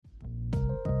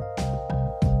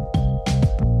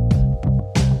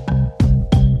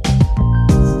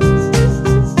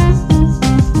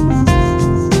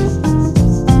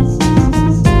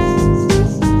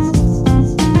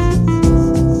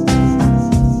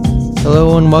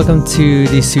Hello and welcome to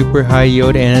the Super High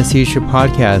Yield Anesthesia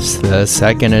Podcast, the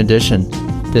second edition.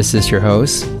 This is your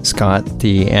host, Scott,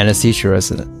 the anesthesia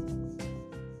resident.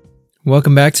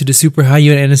 Welcome back to the Super High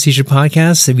Yield Anesthesia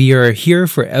Podcast. We are here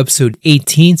for episode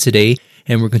 18 today,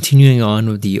 and we're continuing on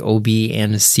with the OB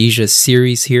anesthesia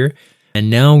series here. And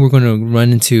now we're going to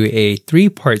run into a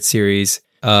 3-part series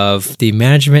of the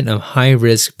management of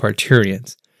high-risk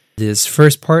parturients. This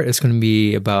first part is going to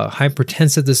be about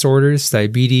hypertensive disorders,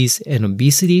 diabetes, and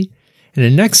obesity. And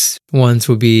the next ones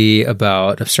will be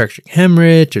about obstetric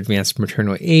hemorrhage, advanced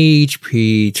maternal age,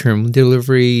 preterm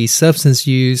delivery, substance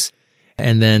use.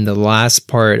 And then the last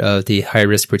part of the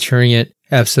high-risk parturient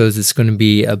episodes is going to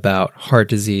be about heart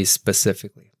disease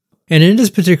specifically. And in this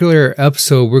particular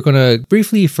episode, we're going to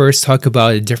briefly first talk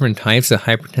about the different types of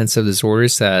hypertensive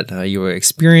disorders that you will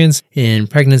experience in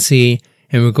pregnancy.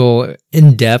 And we'll go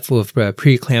in depth with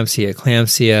preeclampsia,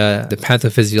 eclampsia, the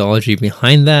pathophysiology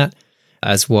behind that,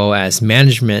 as well as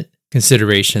management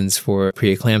considerations for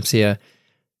preeclampsia.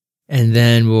 And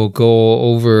then we'll go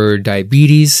over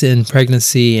diabetes in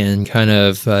pregnancy and kind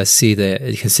of see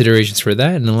the considerations for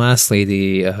that. And then lastly,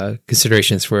 the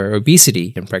considerations for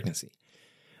obesity in pregnancy.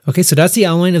 Okay, so that's the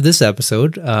outline of this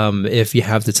episode. If you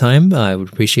have the time, I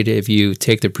would appreciate it if you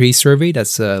take the pre-survey.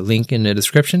 That's a link in the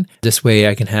description. This way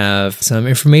I can have some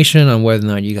information on whether or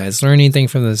not you guys learn anything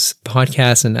from this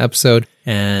podcast and episode,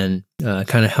 and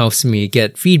kind of helps me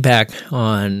get feedback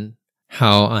on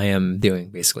how I am doing,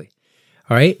 basically.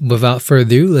 All right, without further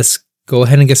ado, let's go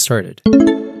ahead and get started.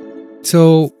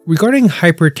 So regarding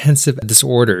hypertensive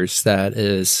disorders that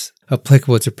is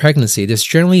applicable to pregnancy, there's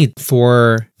generally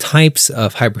 4 types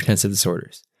of hypertensive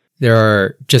disorders. There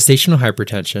are gestational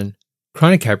hypertension,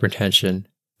 chronic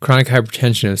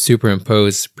hypertension of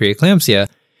superimposed preeclampsia,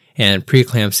 and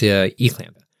preeclampsia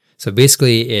eclampsia. So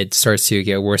basically, it starts to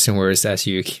get worse and worse as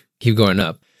you keep going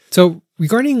up. So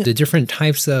regarding the different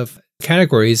types of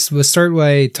categories, we'll start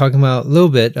by talking about a little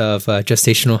bit of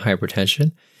gestational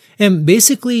hypertension. And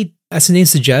basically, as the name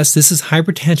suggests, this is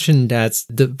hypertension that's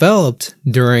developed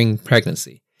during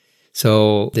pregnancy.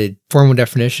 So the formal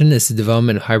definition is the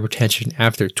development of hypertension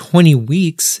after 20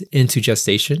 weeks into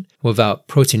gestation without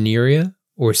proteinuria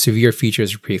or severe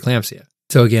features of preeclampsia.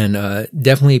 So again,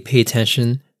 definitely pay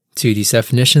attention to these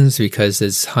definitions because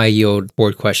there's high-yield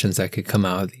board questions that could come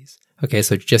out of these. Okay,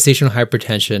 so gestational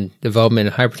hypertension, development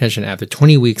of hypertension after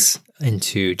 20 weeks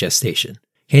into gestation.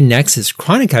 Okay, next is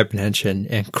chronic hypertension,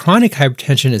 and chronic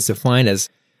hypertension is defined as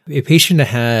a patient that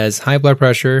has high blood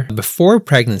pressure before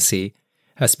pregnancy,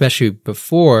 especially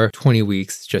before 20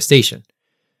 weeks gestation.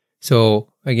 So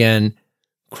again,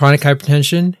 chronic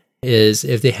hypertension is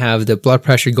if they have the blood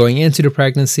pressure going into the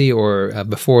pregnancy or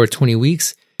before 20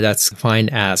 weeks, that's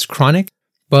defined as chronic.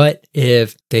 But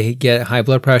if they get high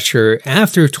blood pressure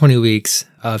after 20 weeks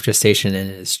of gestation, then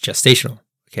it's gestational.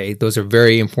 Okay, those are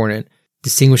very important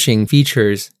distinguishing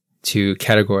features to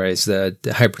categorize the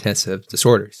hypertensive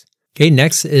disorders. Okay,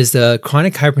 next is the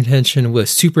chronic hypertension with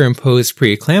superimposed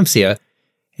preeclampsia.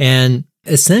 And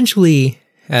essentially,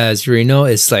 as you already know,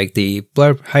 it's like the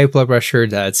high blood pressure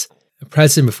that's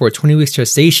present before 20 weeks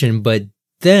gestation, but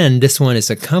then this one is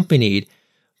accompanied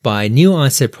by new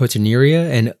onset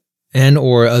proteinuria and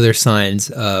or other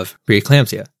signs of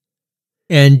preeclampsia.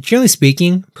 And generally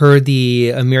speaking, per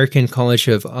the American College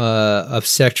of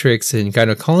Obstetrics and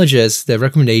Gynecologists, the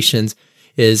recommendations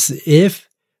is if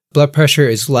blood pressure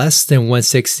is less than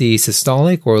 160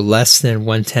 systolic or less than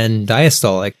 110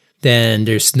 diastolic, then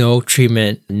there's no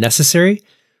treatment necessary.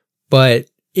 But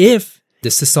if the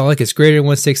systolic is greater than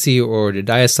 160 or the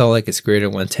diastolic is greater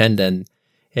than 110, then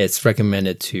it's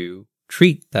recommended to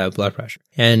treat that blood pressure.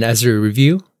 And as a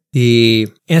review, the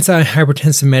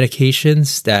antihypertensive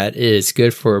medications that is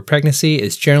good for pregnancy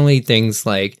is generally things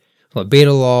like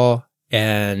labetalol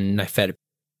and nifedipine.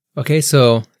 Okay,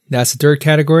 so that's the third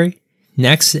category.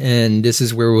 Next, and this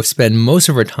is where we'll spend most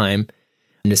of our time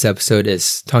in this episode,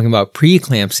 is talking about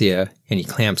preeclampsia and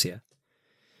eclampsia.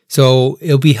 So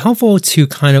it'll be helpful to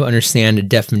kind of understand the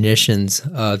definitions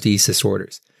of these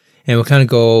disorders. And we'll kind of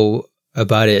go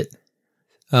about it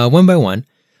one by one.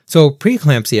 So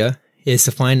preeclampsia is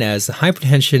defined as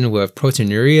hypertension with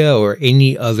proteinuria or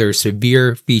any other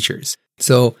severe features.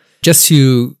 So just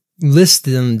to list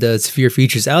the severe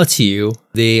features out to you,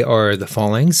 they are the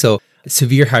following. So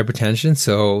severe hypertension,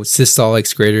 so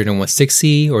systolics greater than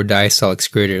 160 or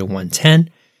diastolics greater than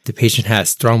 110. The patient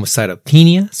has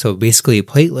thrombocytopenia, so basically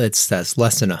platelets that's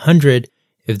less than 100.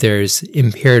 If there's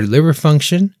impaired liver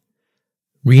function,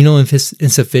 renal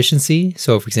insufficiency,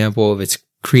 so for example, if it's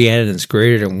creatinine is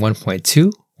greater than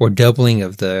 1.2, or doubling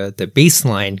of the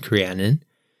baseline creatinine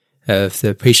if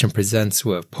the patient presents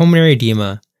with pulmonary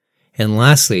edema, And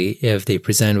lastly, if they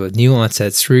present with new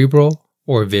onset cerebral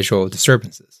or visual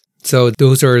disturbances. So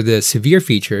those are the severe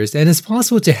features, and it's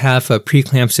possible to have a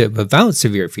preeclampsia without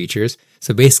severe features.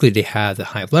 So basically they have the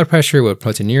high blood pressure with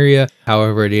proteinuria.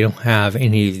 However, they don't have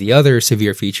any of the other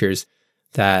severe features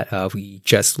that we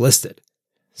just listed.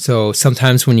 So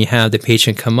sometimes when you have the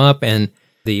patient come up and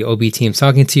the OB team's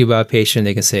talking to you about a patient,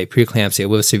 they can say preeclampsia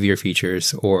with severe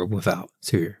features or without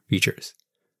severe features.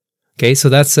 Okay, so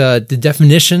that's the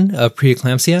definition of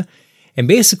preeclampsia. And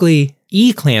basically,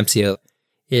 eclampsia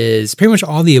is pretty much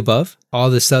all the above, all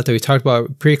the stuff that we talked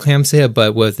about preeclampsia,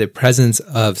 but with the presence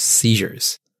of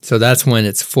seizures. So that's when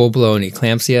it's full-blown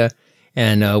eclampsia,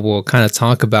 and we'll kind of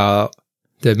talk about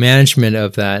the management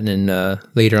of that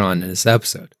later on in this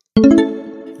episode.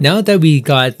 Now that we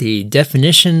got the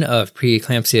definition of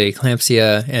preeclampsia,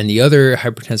 eclampsia, and the other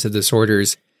hypertensive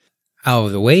disorders out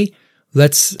of the way,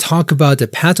 let's talk about the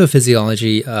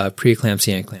pathophysiology of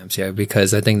preeclampsia and eclampsia,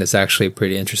 because I think that's actually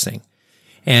pretty interesting.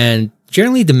 And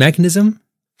generally, the mechanism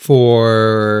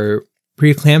for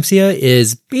preeclampsia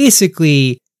is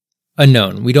basically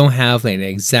unknown. We don't have an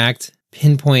exact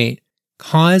pinpoint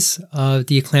cause of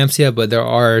the eclampsia, but there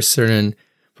are certain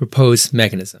proposed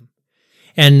mechanisms.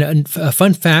 And a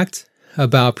fun fact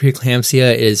about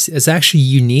preeclampsia is it's actually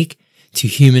unique to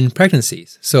human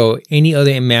pregnancies. So any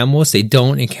other mammals, they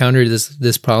don't encounter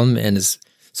this problem, and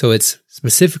so it's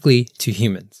specifically to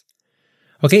humans.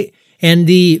 Okay, and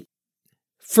the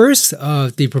first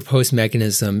of the proposed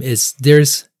mechanism is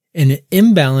there's an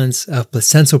imbalance of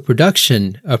placental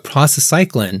production of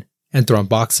prostacyclin and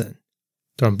thromboxane.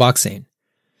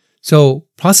 So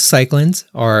prostacyclins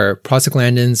are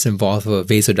prostaglandins involved with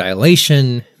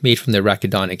vasodilation made from the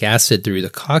arachidonic acid through the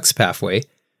COX pathway.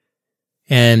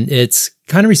 And it's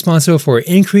kind of responsible for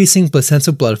increasing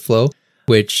placental blood flow,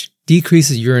 which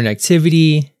decreases urine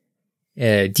activity,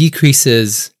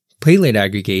 decreases platelet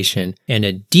aggregation, and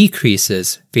it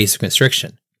decreases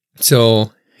vasoconstriction.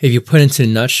 So if you put into a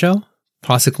nutshell,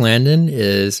 prostacyclin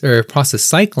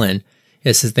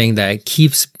is the thing that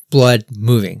keeps blood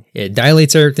moving. It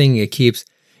dilates everything. It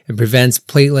prevents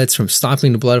platelets from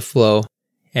stopping the blood flow,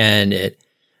 and it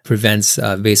prevents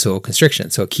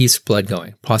vasoconstriction. So it keeps blood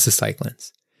going,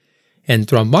 prostacyclins. And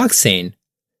thromboxane,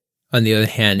 on the other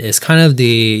hand, is kind of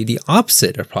the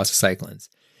opposite of prostacyclins.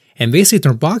 And basically,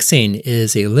 thromboxane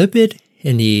is a lipid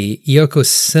in the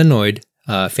eicosanoid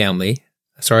family.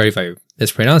 Sorry if I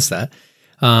mispronounced that.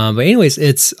 But anyways,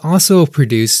 it's also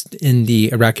produced in the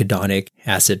arachidonic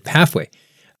acid pathway.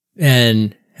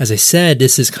 And as I said,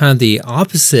 this is kind of the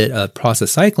opposite of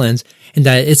prostacyclins in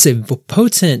that it's a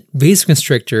potent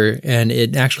vasoconstrictor, and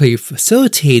it actually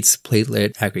facilitates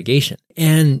platelet aggregation.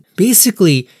 And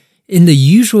basically, in the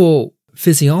usual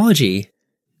physiology,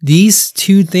 these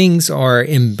two things are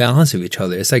in balance with each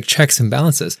other. It's like checks and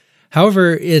balances.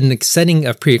 However, in the setting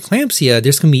of preeclampsia,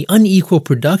 there's going to be unequal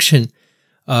production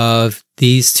of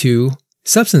these two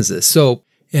substances. So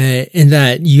in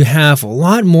that you have a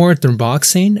lot more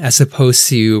thromboxane as opposed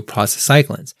to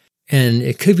prostacyclins. And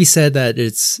it could be said that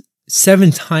it's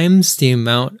 7 times the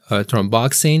amount of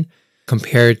thromboxane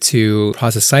compared to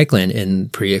prostacyclin in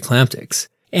preeclamptics.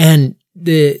 And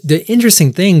the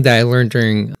interesting thing that I learned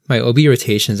during my OB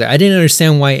rotations, I didn't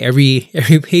understand why every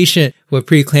patient with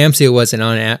preeclampsia wasn't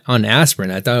on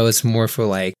aspirin. I thought it was more for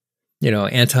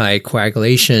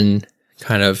anticoagulation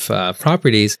kind of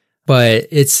properties, but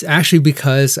it's actually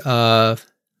because of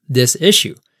this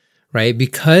issue, right?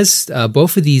 Because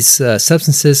both of these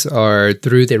substances are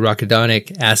through the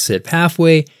arachidonic acid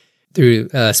pathway, through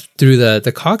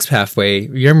the COX pathway.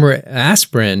 Remember,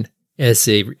 aspirin is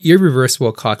a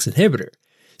irreversible COX inhibitor.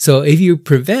 So if you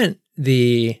prevent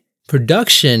the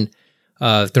production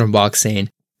of thromboxane,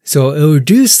 so it will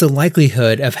reduce the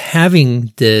likelihood of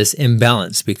having this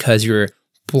imbalance because you're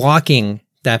blocking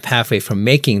that pathway from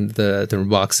making the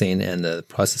thromboxane and the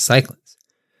prostacyclins.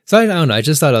 So I don't know, I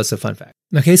just thought it was a fun fact.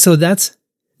 Okay, so that's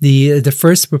the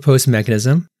first proposed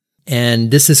mechanism, and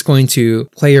this is going to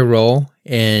play a role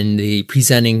in the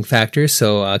presenting factors,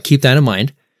 so keep that in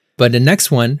mind. But the next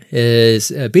one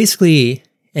is basically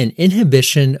an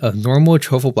inhibition of normal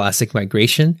trophoblastic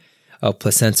migration of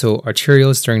placental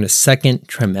arterioles during the second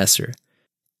trimester.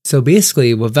 So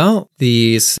basically, without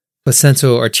these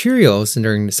placental arterioles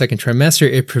during the second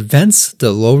trimester, it prevents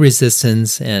the low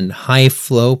resistance and high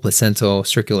flow placental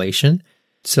circulation.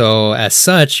 So as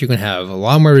such, you're going to have a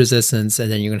lot more resistance,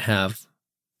 and then you're going to have,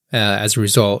 as a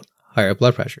result, higher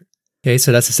blood pressure. Okay,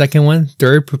 so that's the second one.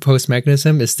 Third proposed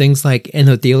mechanism is things like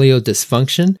endothelial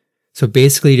dysfunction. So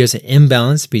basically, there's an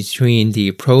imbalance between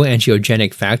the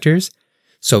proangiogenic factors.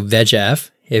 So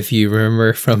VEGF, if you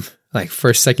remember from like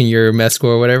first, second year med school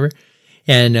or whatever,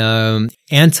 and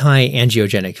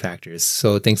anti-angiogenic factors.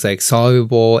 So things like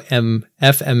soluble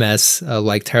FMS,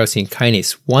 like tyrosine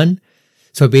kinase 1.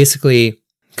 So basically,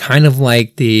 kind of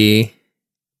like the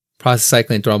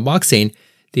prostacyclin thromboxane,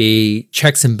 the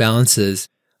checks and balances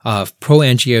of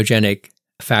pro-angiogenic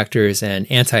factors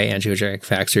and anti-angiogenic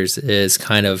factors is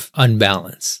kind of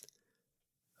unbalanced.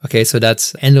 Okay, so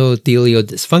that's endothelial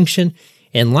dysfunction.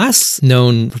 And last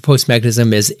known proposed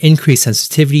mechanism is increased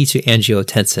sensitivity to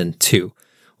angiotensin 2,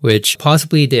 which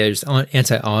possibly there's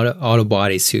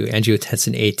anti-autobodies to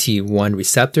angiotensin AT1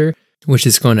 receptor, which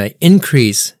is going to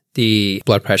increase the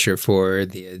blood pressure for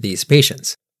these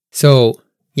patients. So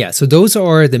those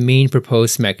are the main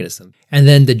proposed mechanism. And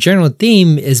then the general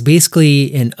theme is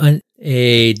basically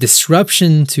a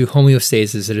disruption to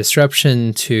homeostasis, a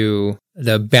disruption to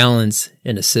the balance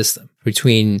in the system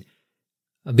between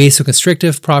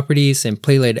vasoconstrictive properties and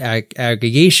platelet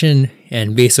aggregation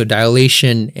and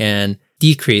vasodilation and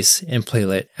decrease in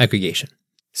platelet aggregation.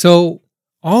 So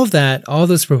all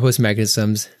those proposed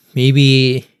mechanisms,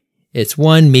 maybe it's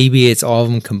one, maybe it's all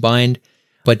of them combined,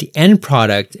 but the end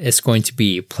product is going to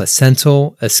be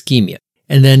placental ischemia.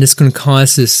 And then it's going to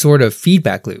cause this sort of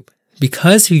feedback loop.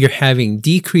 Because you're having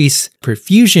decreased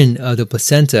perfusion of the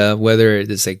placenta, whether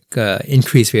it's like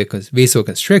increased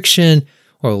vasoconstriction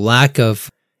or lack of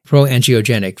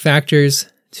pro-angiogenic factors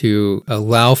to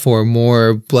allow for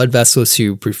more blood vessels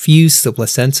to perfuse the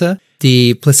placenta,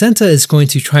 the placenta is going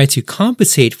to try to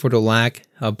compensate for the lack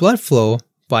of blood flow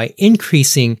by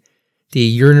increasing the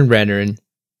uterine renin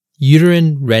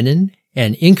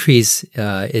and increase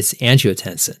its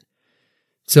angiotensin.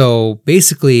 So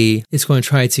basically, it's going to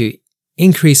try to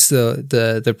increase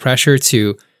the pressure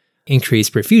to increase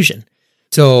perfusion.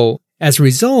 So as a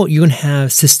result, you're going to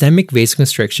have systemic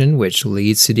vasoconstriction, which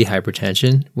leads to the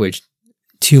hypertension, which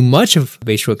too much of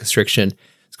vasoconstriction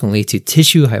is going to lead to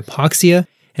tissue hypoxia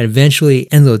and eventually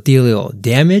endothelial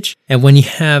damage. And when you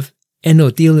have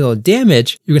endothelial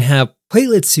damage, you're going to have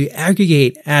platelets to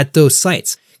aggregate at those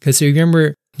sites. Because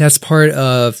remember, that's part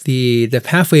of the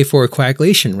pathway for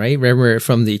coagulation, right? Remember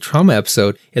from the trauma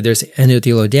episode, if there's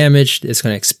endothelial damage, it's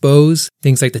going to expose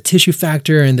things like the tissue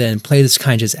factor, and then platelets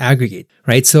kind of just aggregate,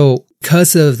 right? So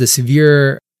because of the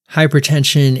severe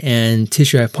hypertension and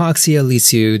tissue hypoxia leads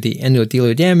to the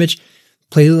endothelial damage,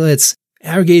 platelets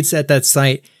aggregates at that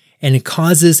site, and it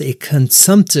causes a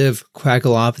consumptive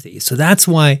coagulopathy. So that's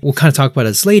why we'll kind of talk about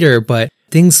this later, but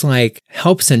things like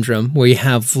HELP syndrome, where you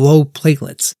have low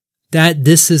platelets,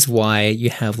 this is why you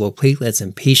have low platelets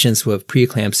in patients with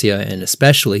preeclampsia and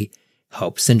especially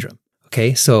HELP syndrome.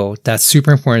 Okay, so that's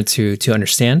super important to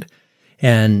understand.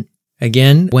 And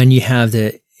again, when you have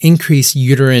the increased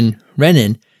uterine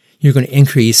renin, you're going to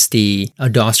increase the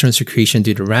aldosterone secretion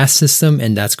through the RAS system,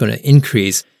 and that's going to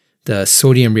increase the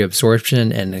sodium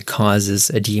reabsorption, and it causes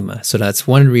edema. So that's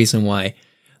one reason why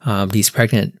these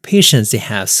pregnant patients, they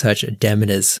have such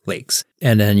edematous legs.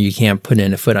 And then you can't put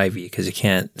in a foot IV because you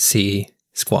can't see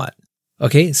squat.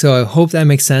 Okay, so I hope that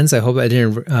makes sense. I hope I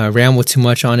didn't ramble too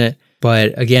much on it.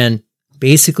 But again,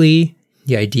 basically,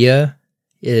 the idea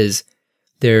is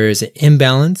there's an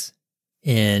imbalance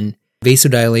in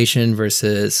vasodilation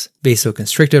versus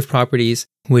vasoconstrictive properties,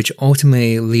 which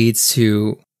ultimately leads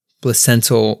to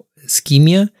placental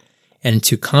ischemia. And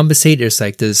to compensate, there's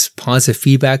like this positive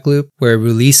feedback loop where it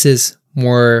releases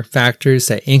more factors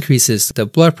that increases the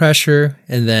blood pressure,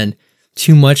 and then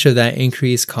too much of that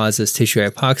increase causes tissue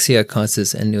hypoxia,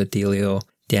 causes endothelial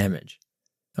damage.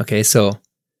 Okay, so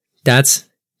that's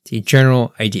the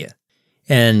general idea.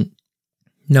 And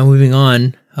now moving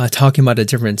on, talking about the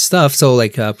different stuff. So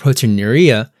like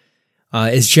proteinuria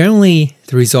is generally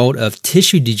the result of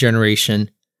tissue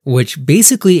degeneration, which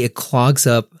basically it clogs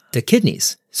up the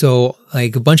kidneys. So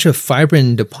like a bunch of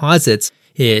fibrin deposits,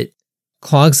 it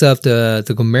clogs up the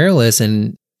glomerulus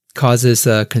and causes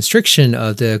a constriction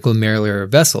of the glomerular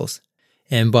vessels.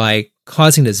 And by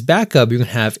causing this backup, you're going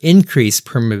to have increased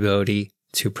permeability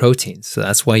to proteins. So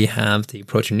that's why you have the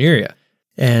proteinuria.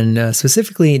 And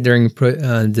specifically during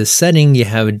this setting, you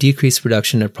have a decreased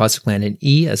production of prostaglandin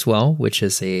E as well, which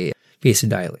is a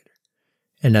vasodilator.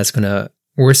 And that's going to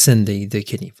worsen the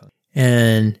kidney function.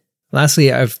 And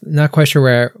lastly, I'm not quite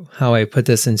sure how I put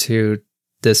this into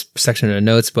this section of the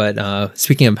notes, but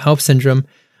speaking of HELP syndrome,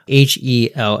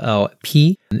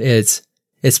 HELLP,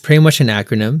 it's pretty much an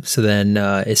acronym. So then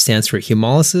it stands for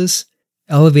hemolysis,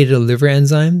 elevated liver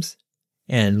enzymes,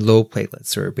 and low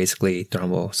platelets, or basically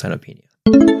thrombocytopenia.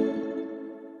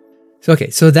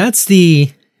 So that's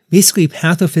the basically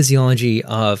pathophysiology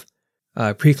of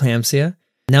preeclampsia.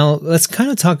 Now let's kind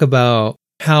of talk about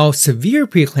how severe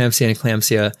preeclampsia and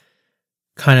eclampsia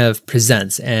kind of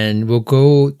presents, and we'll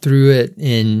go through it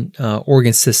in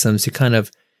organ systems to kind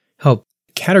of help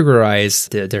categorize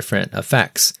the different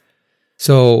effects.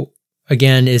 So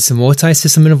again, it's a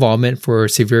multi-system involvement for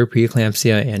severe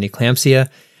preeclampsia and eclampsia.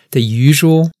 The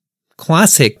usual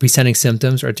classic presenting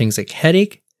symptoms are things like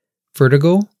headache,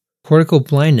 vertigo, cortical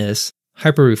blindness,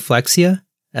 hyperreflexia,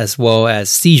 as well as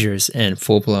seizures and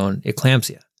full-blown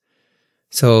eclampsia.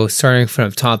 So starting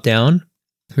from top down,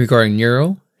 regarding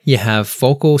neuro, you have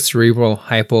focal cerebral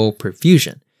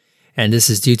hypoperfusion. And this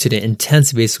is due to the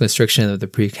intense vasoconstriction of the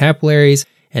precapillaries,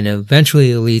 and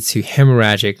eventually it leads to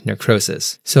hemorrhagic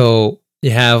necrosis. So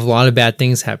you have a lot of bad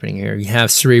things happening here. You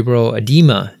have cerebral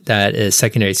edema that is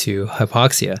secondary to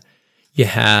hypoxia. You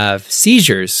have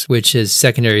seizures, which is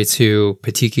secondary to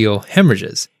petechial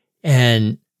hemorrhages.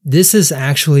 And this is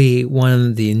actually one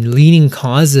of the leading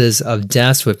causes of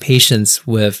deaths with patients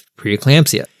with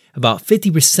preeclampsia. About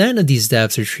 50% of these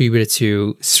deaths are attributed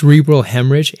to cerebral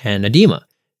hemorrhage and edema.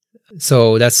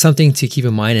 So that's something to keep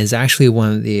in mind, and is actually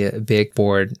one of the big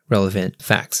board relevant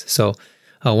facts. So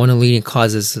one of the leading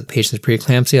causes of patients with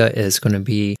preeclampsia is going to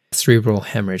be cerebral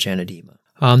hemorrhage and edema.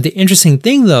 The interesting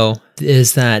thing, though,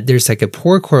 is that there's like a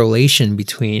poor correlation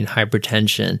between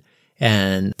hypertension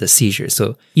and the seizures.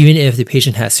 So even if the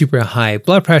patient has super high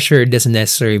blood pressure, it doesn't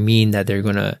necessarily mean that they're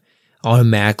going to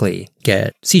automatically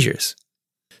get seizures.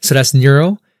 So that's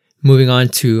neuro. Moving on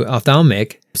to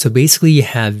ophthalmic. So basically you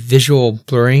have visual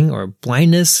blurring or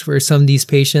blindness for some of these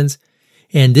patients.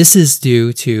 And this is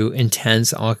due to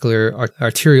intense ocular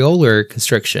arteriolar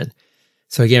constriction.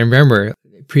 So again, remember,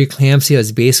 preeclampsia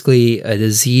is basically a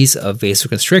disease of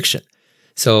vasoconstriction.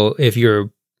 So if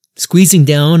you're squeezing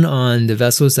down on the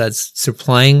vessels that's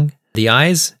supplying the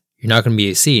eyes, you're not going to be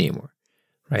able to see anymore,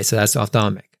 right? So that's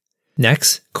ophthalmic.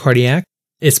 Next, cardiac.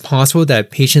 It's possible that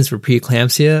patients with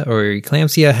preeclampsia or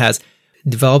eclampsia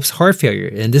develops heart failure,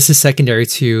 and this is secondary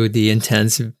to the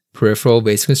intense peripheral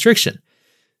vasoconstriction.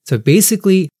 So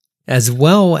basically, as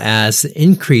well as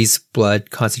increased blood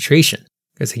concentration,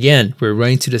 because again, we're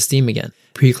running to this theme again.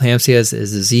 Preeclampsia is a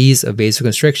disease of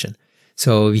vasoconstriction.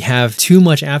 So if you have too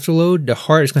much afterload, the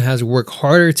heart is going to have to work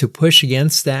harder to push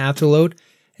against that afterload,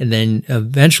 and then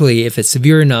eventually, if it's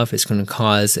severe enough, it's going to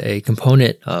cause a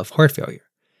component of heart failure.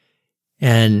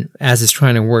 And as it's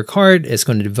trying to work hard, it's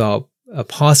going to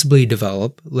possibly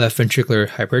develop left ventricular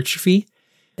hypertrophy.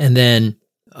 And then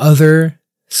other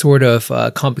sort of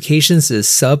complications is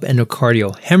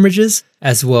subendocardial hemorrhages,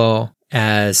 as well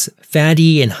as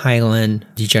fatty and hyaline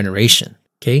degeneration.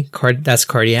 Okay, that's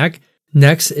cardiac.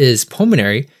 Next is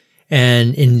pulmonary.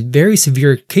 And in very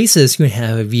severe cases, you can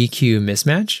have a VQ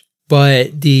mismatch.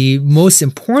 But the most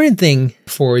important thing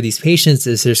for these patients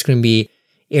is there's going to be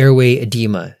airway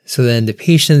edema. So then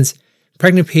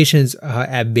pregnant patients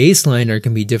at baseline are going to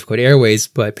be difficult airways,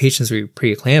 but patients with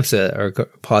preeclampsia are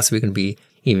possibly going to be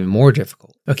even more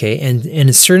difficult. Okay, and in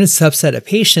a certain subset of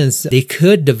patients, they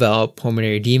could develop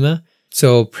pulmonary edema.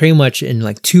 So pretty much in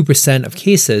like 2% of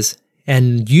cases,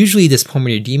 and usually this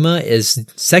pulmonary edema is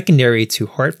secondary to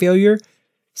heart failure,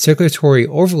 circulatory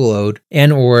overload,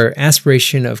 and or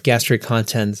aspiration of gastric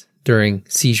contents during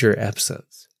seizure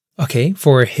episodes. Okay,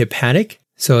 for hepatic,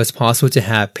 so it's possible to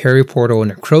have periportal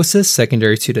necrosis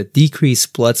secondary to the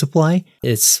decreased blood supply.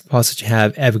 It's possible to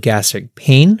have epigastric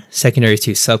pain secondary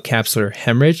to subcapsular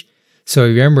hemorrhage. So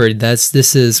remember,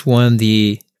 this is one of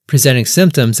the presenting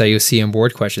symptoms that you'll see in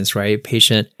board questions, right?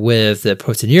 Patient with the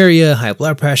proteinuria, high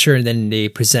blood pressure, and then they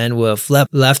present with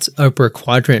left upper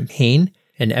quadrant pain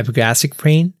and epigastric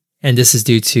pain. And this is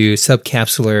due to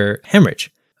subcapsular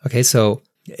hemorrhage. Okay, so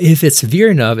if it's severe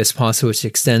enough, it's possible to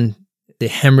extend the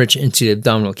hemorrhage into the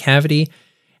abdominal cavity,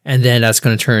 and then that's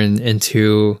going to turn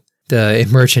into the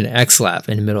emergent XLAP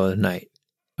in the middle of the night.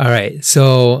 All right,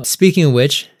 so speaking of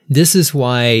which, this is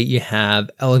why you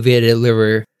have elevated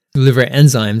liver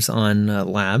enzymes on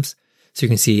labs. So you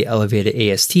can see elevated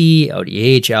AST,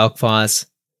 LDH, ALK phos,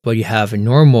 but you have a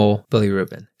normal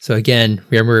bilirubin. So again,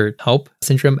 remember HELP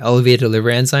syndrome, elevated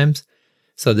liver enzymes.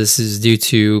 So this is due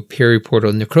to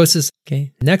periportal necrosis.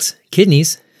 Okay, next,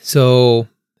 kidneys. So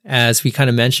as we kind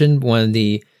of mentioned, one of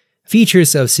the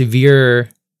severe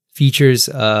features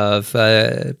of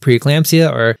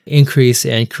preeclampsia are increase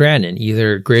in creatinine,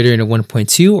 either greater than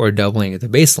 1.2 or doubling at the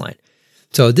baseline.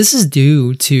 So this is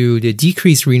due to the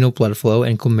decreased renal blood flow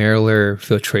and glomerular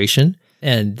filtration.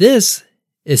 And this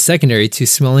is secondary to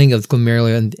swelling of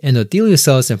glomerular endothelial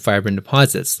cells and fibrin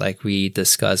deposits, like we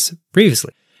discussed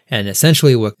previously. And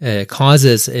essentially what it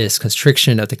causes is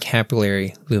constriction of the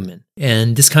capillary lumen.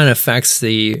 And this kind of affects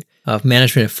the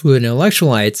management of fluid and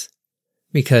electrolytes,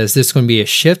 because there's going to be a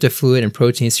shift of fluid and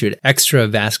proteins through the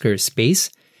extravascular space.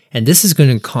 And this is going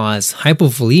to cause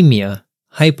hypovolemia,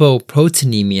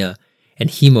 hypoproteinemia, and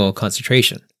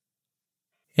hemoconcentration.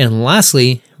 And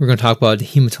lastly, we're going to talk about the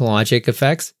hematologic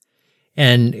effects.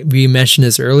 And we mentioned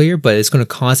this earlier, but it's going to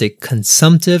cause a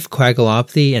consumptive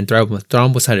coagulopathy and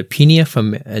thrombocytopenia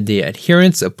from the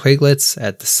adherence of platelets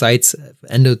at the sites of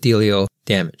endothelial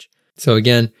damage. So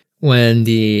again, when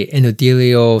the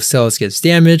endothelial cells gets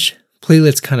damaged,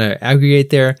 platelets kind of aggregate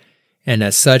there, and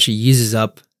as such, it uses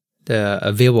up the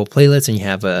available platelets, and you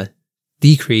have a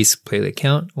decreased platelet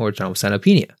count or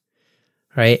thrombocytopenia.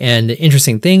 Right? And the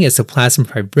interesting thing is the plasma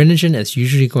fibrinogen is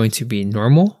usually going to be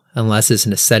normal unless it's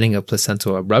in a setting of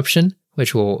placental eruption,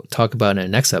 which we'll talk about in the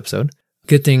next episode.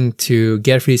 Good thing to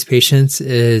get for these patients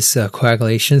is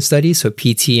coagulation studies, so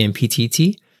PT and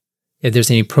PTT. If there's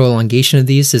any prolongation of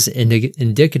these, it's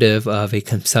indicative of a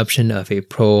consumption of a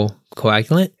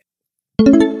procoagulant.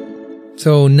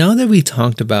 So now that we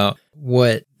talked about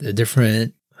what the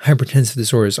different hypertensive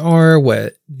disorders are,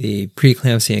 what the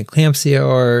preeclampsia and eclampsia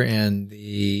are,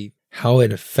 and how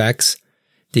it affects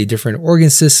the different organ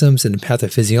systems and the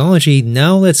pathophysiology,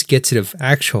 now let's get to the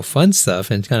actual fun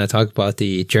stuff and kind of talk about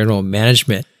the general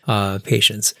management of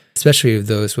patients, especially of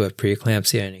those with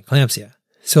preeclampsia and eclampsia.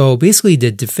 So basically,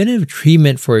 the definitive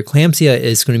treatment for eclampsia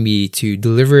is going to be to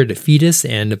deliver the fetus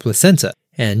and the placenta.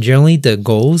 And generally, the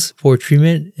goals for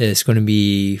treatment is going to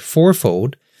be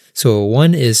fourfold. So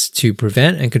 1 is to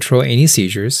prevent and control any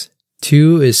seizures.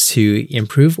 2 is to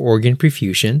improve organ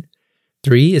perfusion.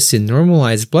 3 is to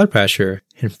normalize blood pressure.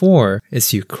 And 4 is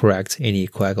to correct any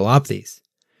coagulopathies.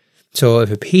 So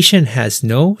if a patient has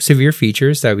no severe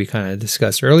features that we kind of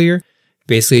discussed earlier,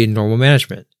 basically normal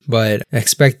management, but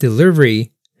expect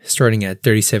delivery starting at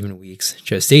 37 weeks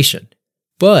gestation.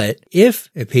 But if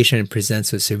a patient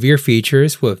presents with severe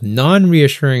features with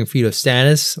non-reassuring fetal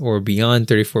status or beyond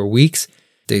 34 weeks,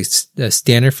 the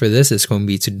standard for this is going to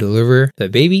be to deliver the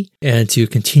baby and to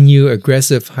continue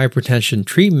aggressive hypertension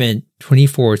treatment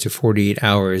 24 to 48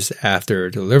 hours after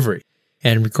delivery.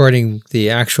 And regarding the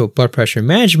actual blood pressure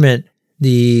management,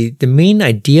 the main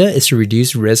idea is to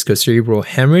reduce risk of cerebral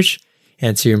hemorrhage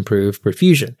and to improve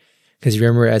perfusion. Because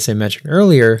remember, as I mentioned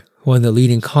earlier, one of the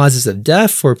leading causes of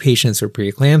death for patients with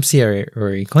preeclampsia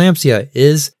or eclampsia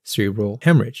is cerebral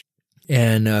hemorrhage.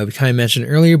 And we kind of mentioned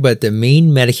earlier, but the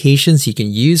main medications you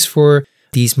can use for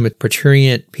these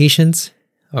parturient patients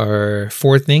are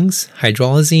 4 things: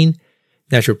 hydralazine,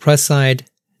 nitroprusside,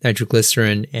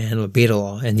 nitroglycerin, and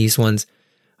labetalol. And these ones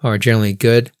are generally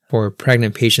good for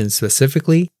pregnant patients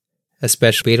specifically,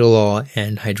 especially labetalol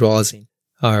and hydralazine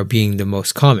are being the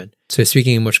most common. So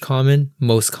speaking of most common,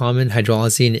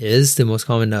 hydralazine is the most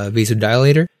common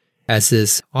vasodilator, as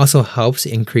this also helps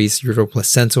increase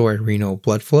uteroplacental and renal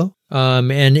blood flow.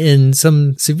 And in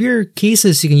some severe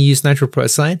cases, you can use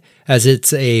nitroprusside as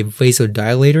it's a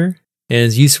vasodilator and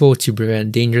is useful to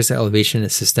prevent dangerous elevation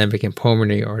of systemic and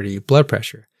pulmonary artery blood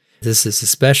pressure. This is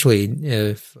especially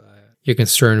if you're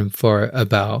concerned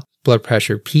about blood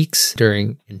pressure peaks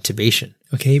during intubation.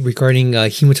 Okay, regarding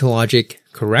hematologic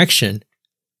correction,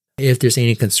 if there's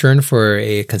any concern for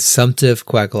a consumptive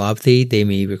coagulopathy, they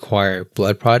may require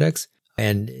blood products.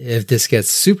 And if this gets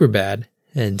super bad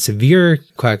and severe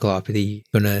coagulopathy,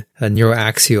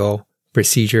 neuroaxial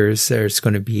procedures is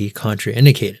going to be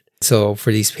contraindicated. So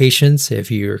for these patients,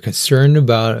 if you're concerned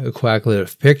about a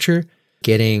coagulative picture,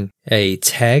 getting a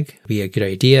TEG would be a good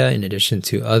idea in addition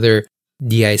to other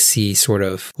DIC sort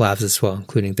of labs as well,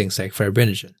 including things like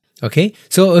fibrinogen. Okay,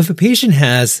 so if a patient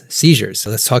has seizures,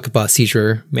 let's talk about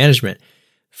seizure management.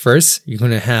 First, you're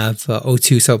going to have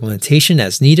O2 supplementation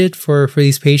as needed for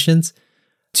these patients.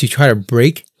 To try to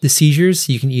break the seizures,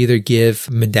 you can either give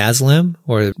midazolam,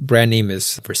 or the brand name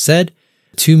is Versed,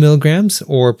 2 milligrams,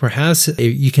 or perhaps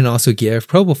you can also give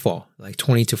propofol, like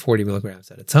 20 to 40 milligrams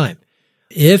at a time.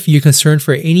 If you're concerned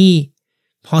for any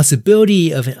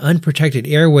possibility of an unprotected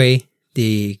airway,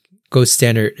 the gold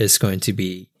standard is going to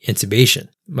be intubation.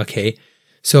 Okay,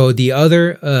 so the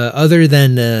other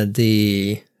than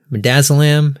the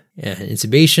midazolam and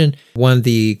intubation, one of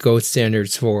the gold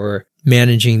standards for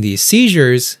managing these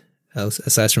seizures,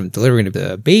 aside from delivering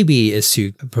the baby, is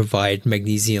to provide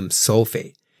magnesium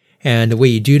sulfate. And the way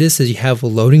you do this is you have a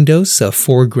loading dose of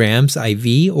 4 grams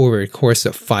IV over a course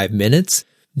of 5 minutes,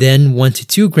 then 1 to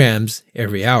 2 grams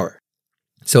every hour.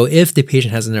 So if the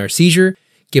patient has another seizure,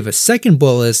 give a second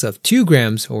bolus of 2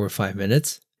 grams over 5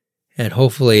 minutes, and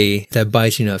hopefully that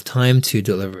buys you enough time to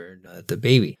deliver the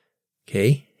baby.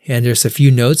 Okay, and there's a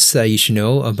few notes that you should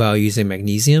know about using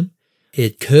magnesium.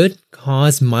 It could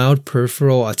cause mild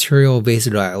peripheral arterial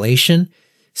vasodilation.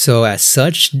 So as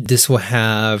such, this will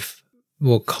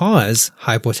cause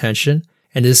hypotension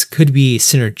And this could be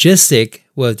synergistic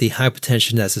with the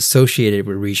hypotension that's associated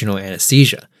with regional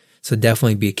anesthesia. So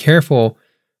definitely be careful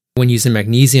when using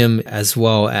magnesium as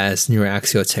well as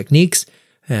neuroaxial techniques.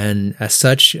 And as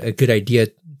such, a good idea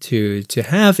to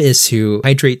have is to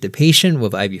hydrate the patient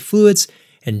with IV fluids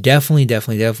and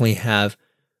definitely have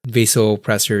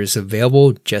vasopressors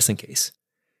available just in case.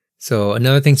 So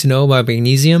another thing to know about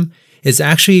magnesium is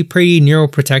actually pretty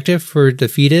neuroprotective for the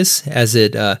fetus, as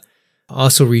it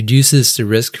also reduces the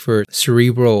risk for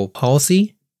cerebral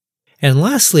palsy. And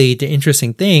lastly, the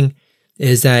interesting thing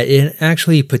is that it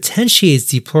actually potentiates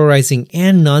depolarizing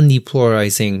and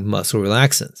non-depolarizing muscle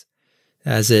relaxants,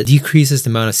 as it decreases the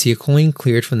amount of acetylcholine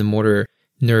cleared from the motor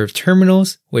nerve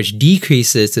terminals, which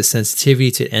decreases the sensitivity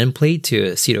to the end plate to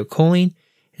acetylcholine,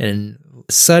 and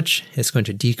as such, it's going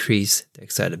to decrease the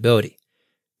excitability.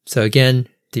 So again,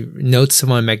 the notes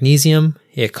on magnesium,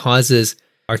 it causes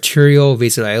arterial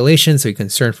vasodilation, so you're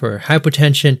concerned for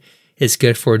hypotension. It's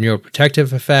good for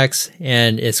neuroprotective effects,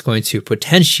 and it's going to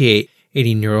potentiate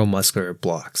any neuromuscular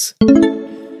blocks.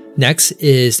 Next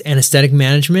is anesthetic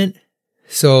management.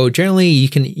 So generally, you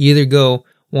can either go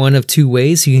one of two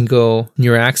ways. You can go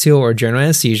neuroaxial or general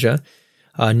anesthesia.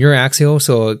 Neuroaxial,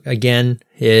 so again,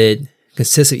 it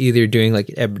consists of either doing like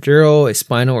an epidural, a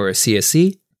spinal, or a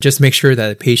CSC. Just make sure that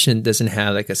the patient doesn't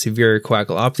have like a severe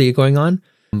coagulopathy going on.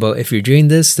 But if you're doing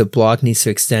this, the block needs to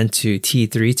extend to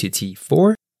T3 to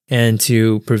T4. And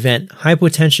to prevent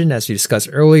hypotension, as we discussed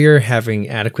earlier, having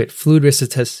adequate fluid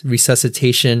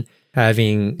resuscitation,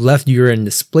 having left urine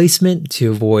displacement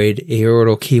to avoid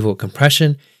aortal cable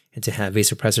compression, and to have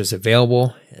vasopressors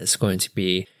available is going to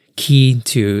be key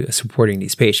to supporting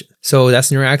these patients. So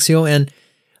that's neuroaxial. And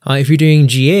if you're doing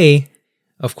GA,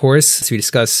 of course, as we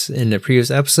discussed in the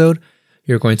previous episode,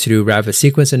 you're going to do rapid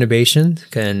sequence intubation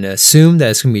and assume that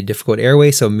it's going to be a difficult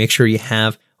airway. So make sure you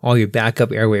have all your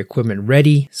backup airway equipment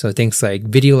ready. So things like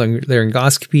video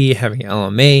laryngoscopy, having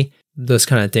LMA, those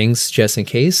kind of things just in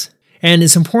case. And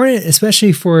it's important,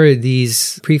 especially for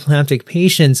these preeclamptic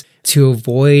patients, to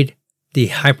avoid the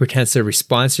hypertensive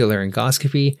response to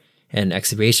laryngoscopy and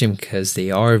extubation because they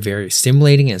are very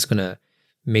stimulating and it's going to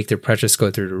make their pressures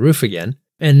go through the roof again.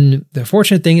 And the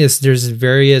fortunate thing is there's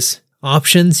various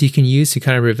options you can use to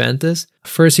kind of prevent this.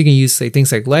 First, you can use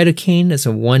things like lidocaine as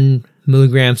a 1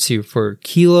 milligram per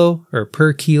kilo or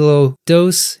per kilo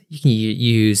dose. You can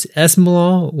use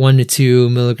esmolol, 1 to 2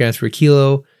 milligrams per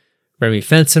kilo,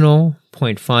 remifentanil,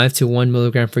 0.5 to 1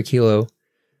 milligram per kilo,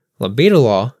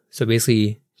 labetalol, so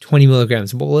basically 20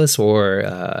 milligrams bolus or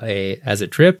as a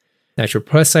drip,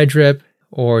 nitroprusside drip,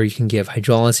 or you can give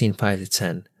hydralazine 5 to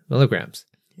 10 milligrams.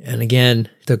 And again,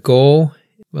 the goal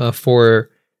for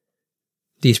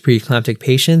these preeclamptic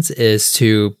patients is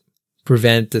to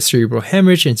prevent the cerebral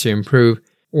hemorrhage and to improve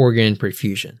organ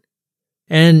perfusion.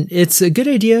 And it's a good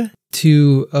idea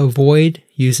to avoid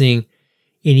using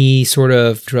any sort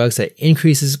of drugs that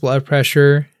increases blood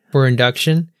pressure for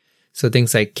induction. So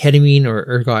things like ketamine or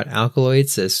ergot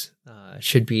alkaloids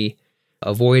should be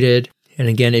avoided. And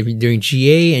again, if you're doing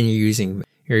GA and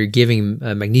you're giving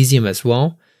magnesium as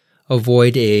well,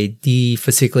 avoid a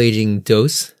defasciculating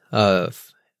dose of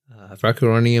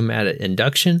rocuronium at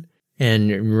induction.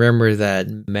 And remember that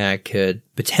MAG could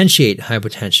potentiate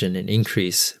hypotension and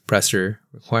increase pressure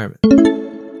requirement.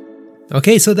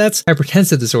 Okay, so that's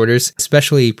hypertensive disorders,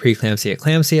 especially preeclampsia,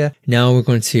 eclampsia. Now we're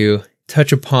going to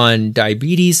touch upon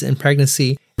diabetes in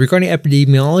pregnancy. Regarding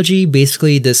epidemiology,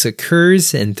 basically this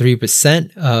occurs in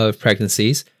 3% of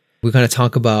pregnancies. We're going to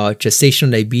talk about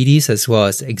gestational diabetes as well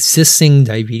as existing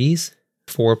diabetes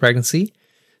for pregnancy.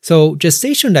 So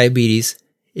gestational diabetes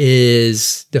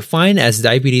is defined as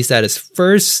diabetes that is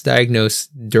first diagnosed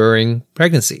during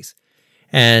pregnancies.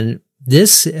 And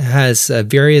this has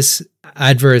various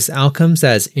adverse outcomes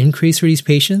that has increased for these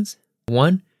patients.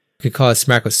 1, it could cause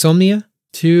macrosomnia.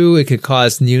 2, it could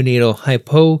cause neonatal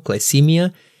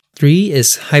hypoglycemia. 3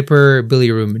 is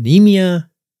hyperbilirubinemia.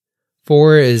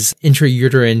 4 is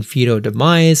intrauterine fetal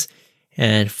demise.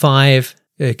 And 5,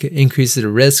 it increases the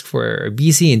risk for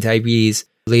obesity and diabetes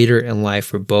later in life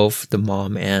for both the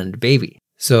mom and baby.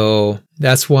 So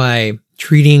that's why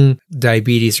treating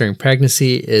diabetes during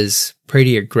pregnancy is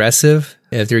pretty aggressive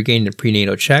if they're getting the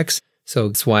prenatal checks. So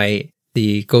that's why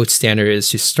the gold standard is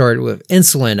to start with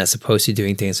insulin as opposed to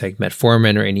doing things like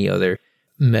metformin or any other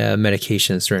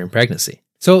medications during pregnancy.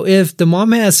 So if the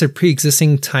mom has a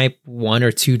pre-existing type 1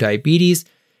 or 2 diabetes,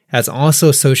 that's also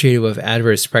associated with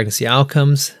adverse pregnancy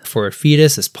outcomes. For a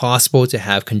fetus, it's possible to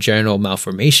have congenital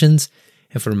malformations.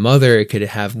 And for the mother, it could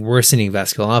have worsening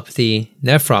vasculopathy,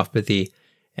 nephropathy,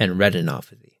 and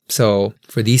retinopathy. So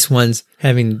for these ones,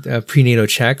 having prenatal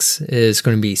checks is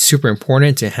going to be super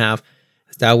important to have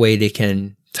That way they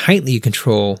can tightly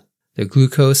control the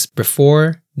glucose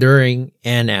before, during,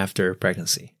 and after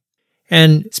pregnancy.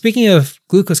 And speaking of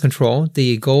glucose control,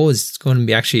 the goal is going to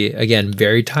be actually, again,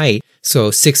 very tight.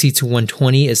 So 60 to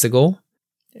 120 is the goal.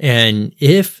 And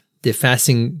if the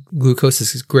fasting glucose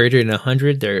is greater than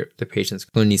 100, the patient's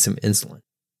going to need some insulin.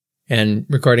 And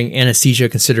regarding anesthesia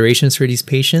considerations for these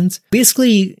patients,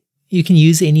 basically you can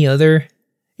use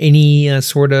any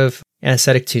sort of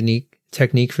anesthetic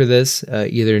technique for this,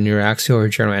 either neuraxial or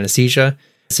general anesthesia.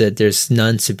 Said there's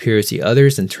none superior to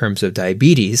others in terms of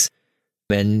diabetes.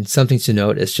 And something to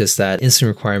note is just that insulin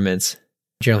requirements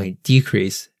generally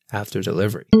decrease after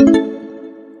delivery.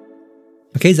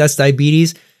 Okay, so that's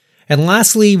diabetes. And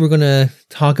lastly, we're going to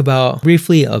talk about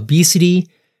briefly obesity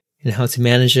and how to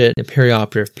manage it in the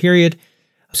perioperative period.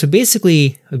 So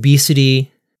basically,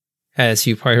 obesity, as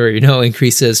you probably already know,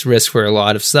 increases risk for a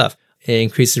lot of stuff. It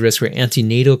increases risk for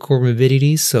antenatal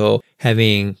comorbidities. So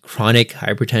having chronic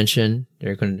hypertension,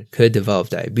 could develop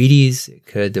diabetes, it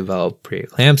could develop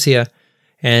preeclampsia,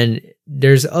 and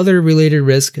there's other related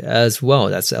risk as well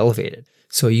that's elevated.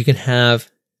 So you can have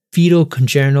fetal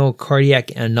congenital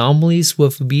cardiac anomalies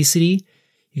with obesity.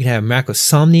 You can have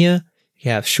macrosomnia. You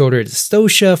can have shoulder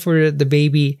dystocia for the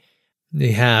baby.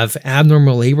 They have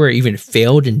abnormal labor, or even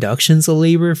failed inductions of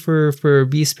labor for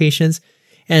obese patients.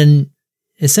 And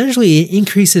essentially, it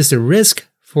increases the risk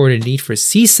for the need for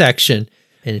C-section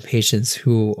in patients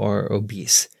who are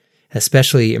obese,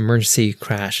 especially emergency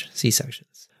crash C-sections.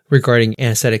 Regarding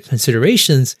anesthetic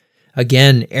considerations,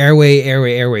 again, airway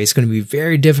is going to be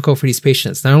very difficult for these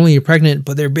patients. Not only are you pregnant,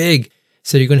 but they're big.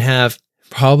 So you're going to have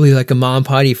probably like a mom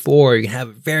potty 4. You can have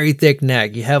a very thick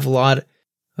neck. You have a lot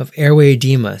of airway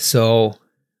edema. So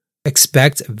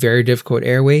expect a very difficult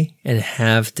airway and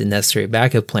have the necessary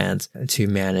backup plans to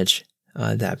manage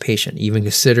that patient. Even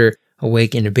consider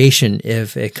awake intubation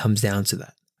if it comes down to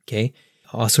that. Okay.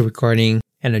 Also regarding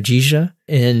analgesia,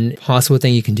 and possible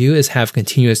thing you can do is have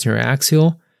continuous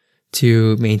neuraxial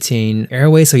to maintain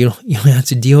airway, so you don't have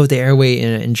to deal with the airway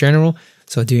in general.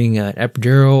 So doing an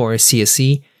epidural or a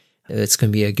CSE, it's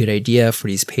going to be a good idea for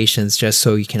these patients, just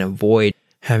so you can avoid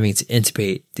having to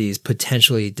intubate these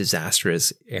potentially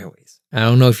disastrous airways. I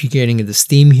don't know if you're getting into this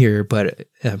theme here, but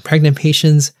pregnant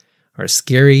patients are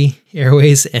scary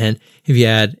airways, and if you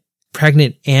had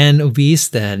pregnant and obese,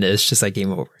 then it's just like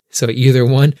game over. So either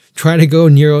one, try to go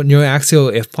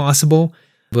neuraxial if possible,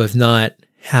 but if not,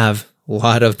 have a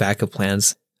lot of backup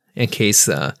plans in case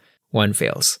one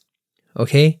fails.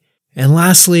 Okay? And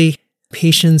lastly,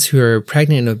 patients who are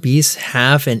pregnant and obese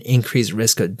have an increased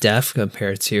risk of death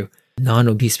compared to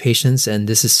non-obese patients, and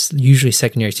this is usually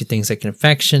secondary to things like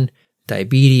infection,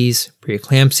 diabetes,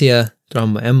 preeclampsia,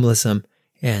 thromboembolism,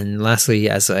 and lastly,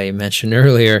 as I mentioned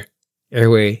earlier,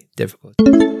 airway difficulty.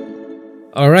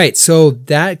 All right, so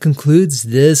that concludes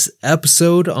this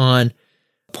episode on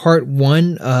part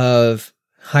 1 of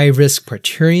high-risk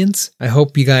parturients. I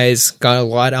hope you guys got a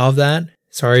lot out of that.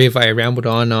 Sorry if I rambled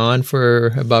on about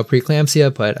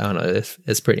preeclampsia, but I don't know,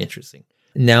 it's pretty interesting.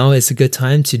 Now is a good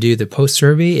time to do the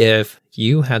post-survey if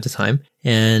you have the time.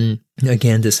 And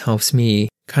again, this helps me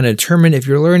kind of determine if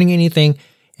you're learning anything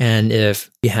and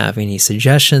if you have any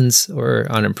suggestions or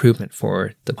on improvement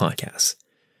for the podcast.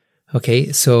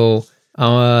 Okay, so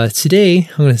today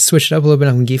I'm going to switch it up a little bit.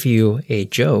 I'm going to give you a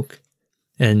joke.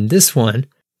 And this one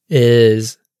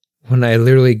is when I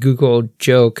literally Googled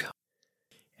joke,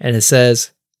 and it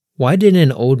says, "Why didn't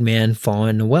an old man fall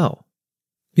in a well?"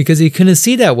 Because he couldn't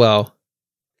see that well.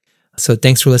 So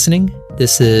thanks for listening.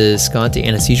 This is Scott, the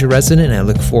anesthesia resident, and I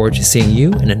look forward to seeing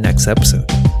you in the next episode.